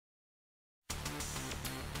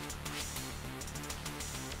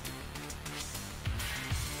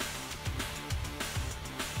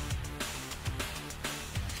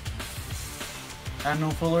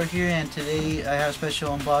I'm Fuller here, and today I have a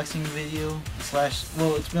special unboxing video slash.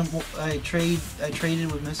 Well, I traded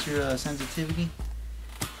with Mr. Sensitivity,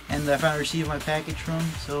 and I finally received my package from.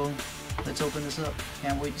 So let's open this up.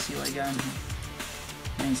 Can't wait to see what I got in here.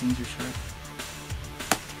 Many things are sharp.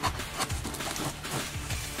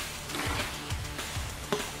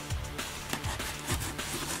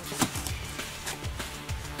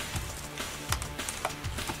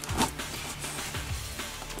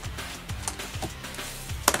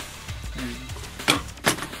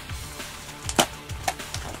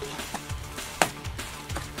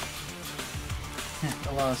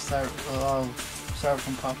 A lot of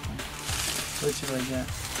styrofoam popcorn. Let's see what I got.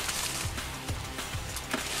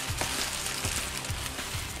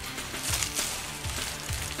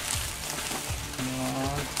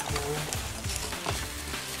 Oh, cool.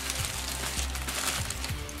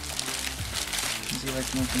 Let's see if I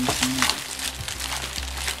can open this thing.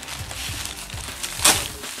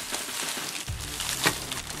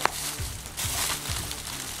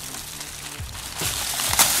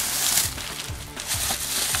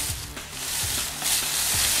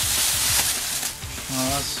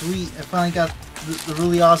 Oh, sweet. I finally got the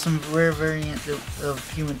really awesome rare variant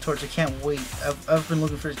of Human Torch. I can't wait. I've been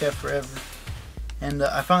looking for this guy forever. And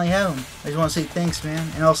I finally have him. I just want to say thanks, man.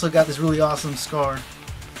 And I also got this really awesome scar.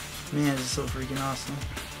 Man, this is so freaking awesome.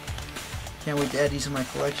 Can't wait to add these to my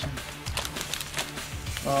collection.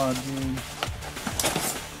 Oh, dude.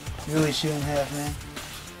 You really shouldn't have, man.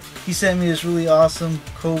 He sent me this really awesome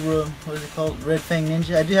Cobra, what is it called? Red Fang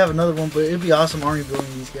Ninja. I do have another one, but it'd be awesome army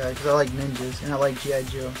building these guys because I like ninjas and I like G.I.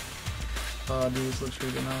 Joe. Oh, dude, this looks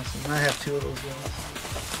freaking awesome. I have two of those guys.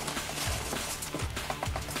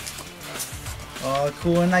 Oh,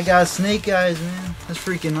 cool. And I got Snake Eyes, man. That's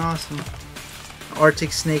freaking awesome.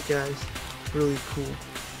 Arctic Snake Eyes. Really cool.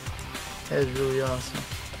 That is really awesome.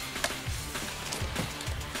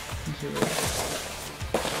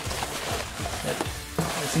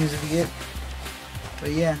 That seems to be it.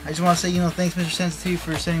 But yeah, I just want to say, thanks Mr. Sensitivity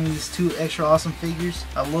for sending me these two extra awesome figures.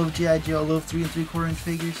 I love G.I. Joe. I love 3 3/4 inch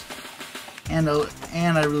figures. And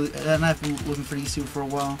I've been looking for these two for a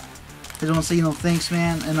while. I just want to say, thanks,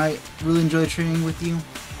 man. And I really enjoy training with you.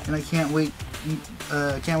 And I can't wait. To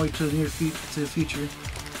the future.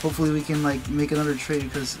 Hopefully we can make another trade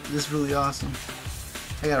because this is really awesome.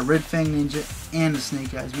 I got a Red Fang Ninja and a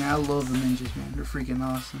Snake Eyes, man. I love the ninjas, man. They're freaking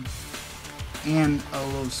awesome. And I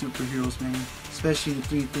love superheroes, man. Especially the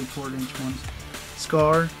 3 3/4 inch ones.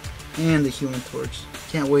 Scar and the Human Torch.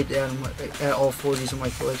 Can't wait to add all 4 of these in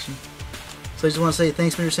my collection. So I just want to say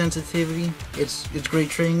thanks for your sensitivity. It's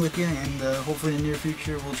great trading with you, and hopefully in the near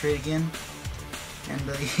future we'll trade again. And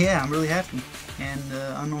yeah, I'm really happy. And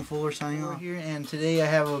Unknown Fuller signing off here. And today I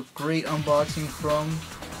have a great unboxing from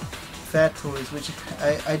phatztoyz, which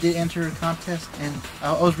I did enter a contest, and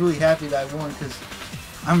I was really happy that I won because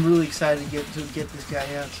I'm really excited to get this guy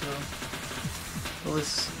out. So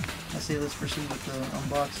let's proceed with the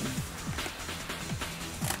unboxing.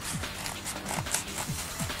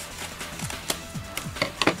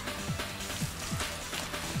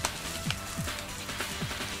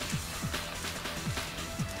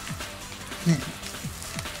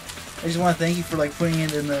 I just want to thank you for putting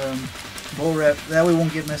it in the bowl wrap. That way it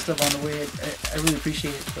won't get messed up on the way. I really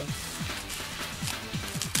appreciate it. So.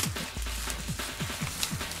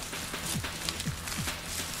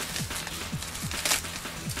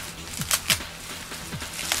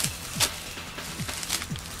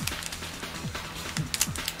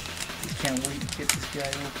 Can't wait to get this guy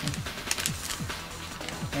open.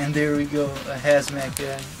 And there we go, a hazmat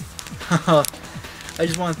guy. I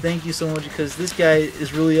just want to thank you so much because this guy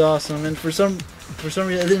is really awesome, and for some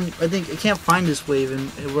reason I can't find this wave in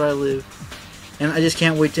where I live, and I just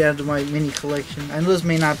can't wait to add to my mini collection. I know this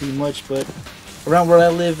may not be much, but around where I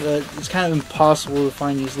live, it's kind of impossible to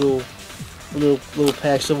find these little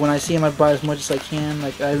packs. So when I see them, I buy as much as I can.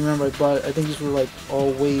 I remember I think these were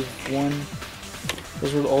all wave 1.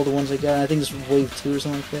 Those were all the ones I got. I think this was wave 2 or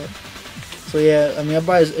something like that. So yeah, I mean, I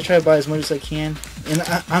try to buy as much as I can, and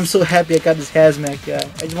I'm so happy I got this hazmat guy.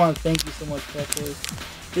 I just want to thank you so much, phatztoyz.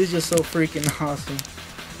 This is just so freaking awesome.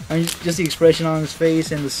 I mean, just the expression on his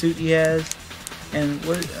face and the suit he has, and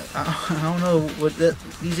I don't know what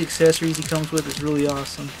these accessories he comes with is really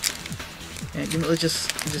awesome. And I'm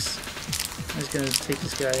just gonna take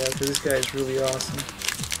this guy out because this guy is really awesome.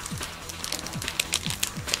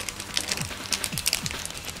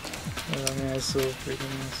 Oh man, it's so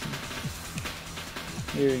freaking awesome.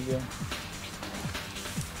 Here we go.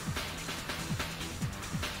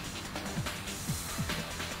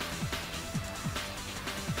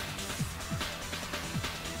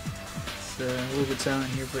 It's a little bit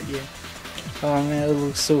silent here, but yeah. Oh man, it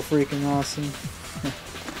looks so freaking awesome.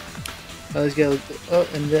 Oh, this guy oh,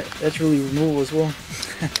 and that's really removable as well.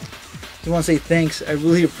 Just want to say thanks. I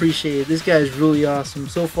really appreciate it. This guy is really awesome.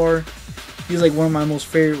 So far, he's like one of my most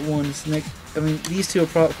favorite ones. I mean, these two are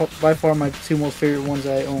by far my two most favorite ones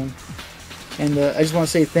I own. And I just want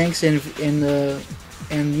to say thanks, and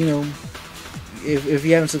you know, if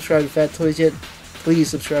you haven't subscribed to phatztoyz yet, please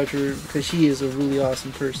subscribe to her because she is a really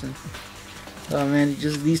awesome person. Man,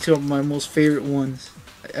 just these two are my most favorite ones.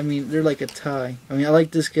 I mean, they're like a tie. I mean, I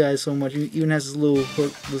like this guy so much. He even has this little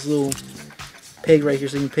hook, this little peg right here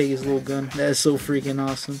so he can peg his little gun. That is so freaking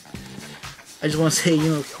awesome. I just want to say, you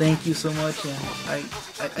know, thank you so much. And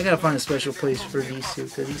I gotta find a special place for these two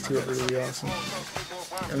because these two are really awesome.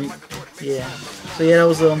 I mean, yeah. So yeah, that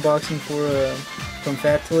was the unboxing for from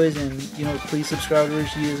phatztoyz, and you know, please subscribe to her.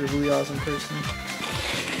 She is a really awesome person.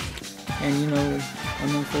 And you know,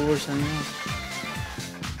 I'm on forward signing off.